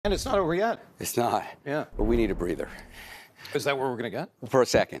And it's not over yet. It's not. Yeah. But we need a breather. Is that what we're going to get? For a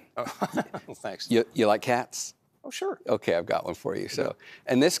second. Oh, well, thanks. You like cats? Oh, sure. Okay, I've got one for you. So,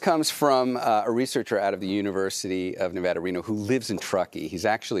 and this comes from a researcher out of the University of Nevada, Reno, who lives in Truckee. He's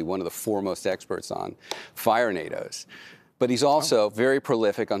actually one of the foremost experts on fire tornadoes. But he's also very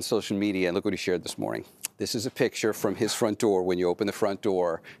prolific on social media, and look what he shared this morning. This is a picture from his front door when you open the front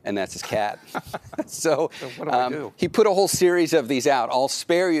door, and that's his cat. So what do I do? He put a whole series of these out. I'll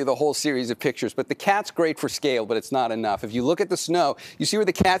spare you the whole series of pictures, but the cat's great for scale, but it's not enough. If you look at the snow, you see where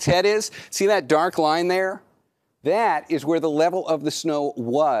the cat's head is? See that dark line there? That is where the level of the snow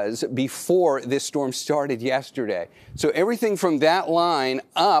was before this storm started yesterday. So everything from that line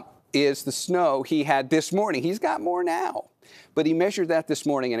up is the snow he had this morning. He's got more now. But he measured that this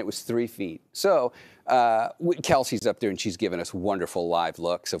morning, and it was 3 feet. So Kelsey's up there, and she's given us wonderful live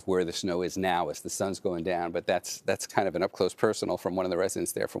looks of where the snow is now as the sun's going down. But that's kind of an up-close personal from one of the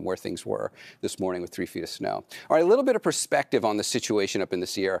residents there from where things were this morning with 3 feet of snow. All right, a little bit of perspective on the situation up in the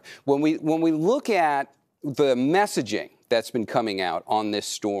Sierra. When we look at the messaging that's been coming out on this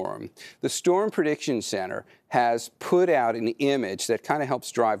storm, the Storm Prediction Center has put out an image that kind of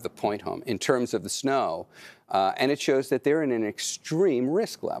helps drive the point home in terms of the snow. And it shows that they're in an extreme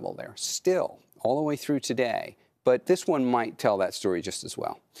risk level there still, all the way through today. But this one might tell that story just as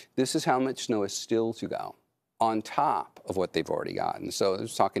well. This is how much snow is still to go on top of what they've already gotten. So I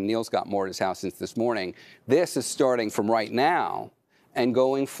was talking, Neil's got more at his house since this morning. This is starting from right now and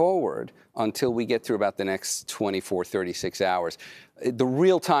going forward until we get through about the next 24, 36 hours. The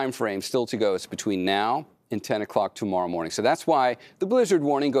real time frame still to go is between now and 10 o'clock tomorrow morning. So that's why the blizzard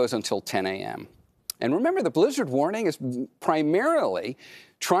warning goes until 10 a.m. And remember, the blizzard warning is primarily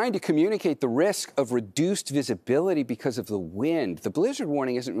trying to communicate the risk of reduced visibility because of the wind. The blizzard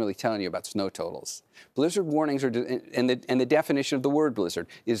warning isn't really telling you about snow totals. Blizzard warnings are, and the definition of the word blizzard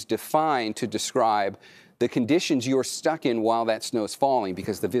is defined to describe the conditions you're stuck in while that snow is falling,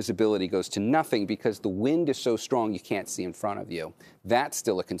 because the visibility goes to nothing because the wind is so strong you can't see in front of you. That's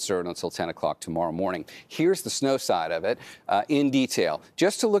still a concern until 10 o'clock tomorrow morning. Here's the snow side of it in detail.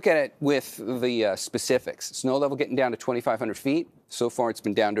 Just to look at it with the specifics. Snow level getting down to 2,500 feet. So far, it's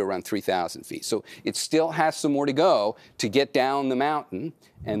been down to around 3,000 feet. So it still has some more to go to get down the mountain.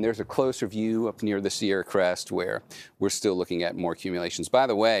 And there's a closer view up near the Sierra Crest where we're still looking at more accumulations. By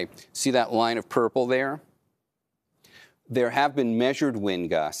the way, see that line of purple there? There have been measured wind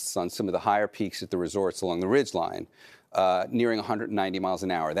gusts on some of the higher peaks at the resorts along the ridgeline, nearing 190 miles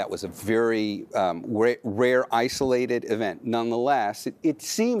an hour. That was a very rare, isolated event. Nonetheless, it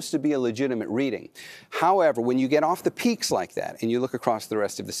seems to be a legitimate reading. However, when you get off the peaks like that and you look across the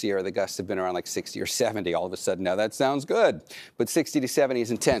rest of the Sierra, the gusts have been around like 60 or 70. All of a sudden, now that sounds good, but 60 to 70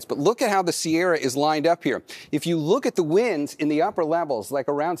 is intense. But look at how the Sierra is lined up here. If you look at the winds in the upper levels, like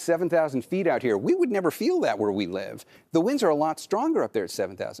around 7,000 feet out here, we would never feel that where we live. The winds are a lot stronger up there at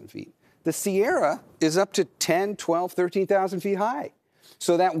 7,000 feet. The Sierra is up to 10, 12, 13,000 feet high.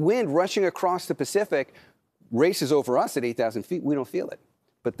 So that wind rushing across the Pacific races over us at 8,000 feet. We don't feel it.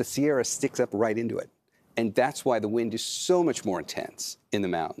 But the Sierra sticks up right into it. And that's why the wind is so much more intense in the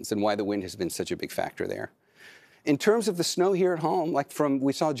mountains and why the wind has been such a big factor there. In terms of the snow here at home, like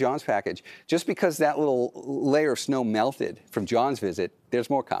we saw John's package, just because that little layer of snow melted from John's visit, there's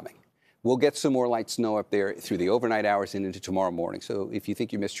more coming. We'll get some more light snow up there through the overnight hours and into tomorrow morning. So if you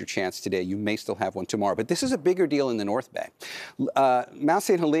think you missed your chance today, you may still have one tomorrow. But this is a bigger deal in the North Bay. Mount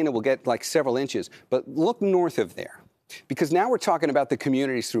St. Helena will get like several inches, but look north of there. Because now we're talking about the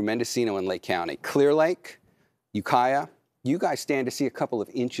communities through Mendocino and Lake County. Clear Lake, Ukiah, you guys stand to see a couple of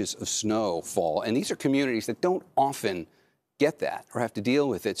inches of snow fall. And these are communities that don't often get that or have to deal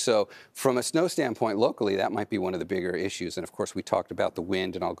with it. So from a snow standpoint locally, that might be one of the bigger issues. And of course, we talked about the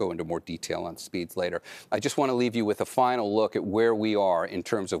wind, and I'll go into more detail on speeds later. I just want to leave you with a final look at where we are in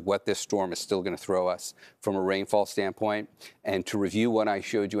terms of what this storm is still going to throw us from a rainfall standpoint. And to review what I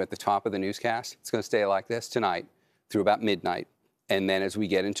showed you at the top of the newscast, it's going to stay like this tonight through about midnight. And then as we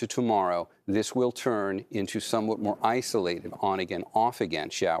get into tomorrow, this will turn into somewhat more isolated on again, off again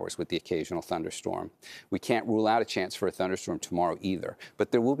showers with the occasional thunderstorm. We can't rule out a chance for a thunderstorm tomorrow either,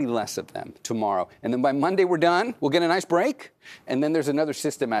 but there will be less of them tomorrow. And then by Monday, we're done. We'll get a nice break. And then there's another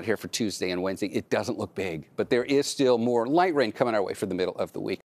system out here for Tuesday and Wednesday. It doesn't look big, but there is still more light rain coming our way for the middle of the week.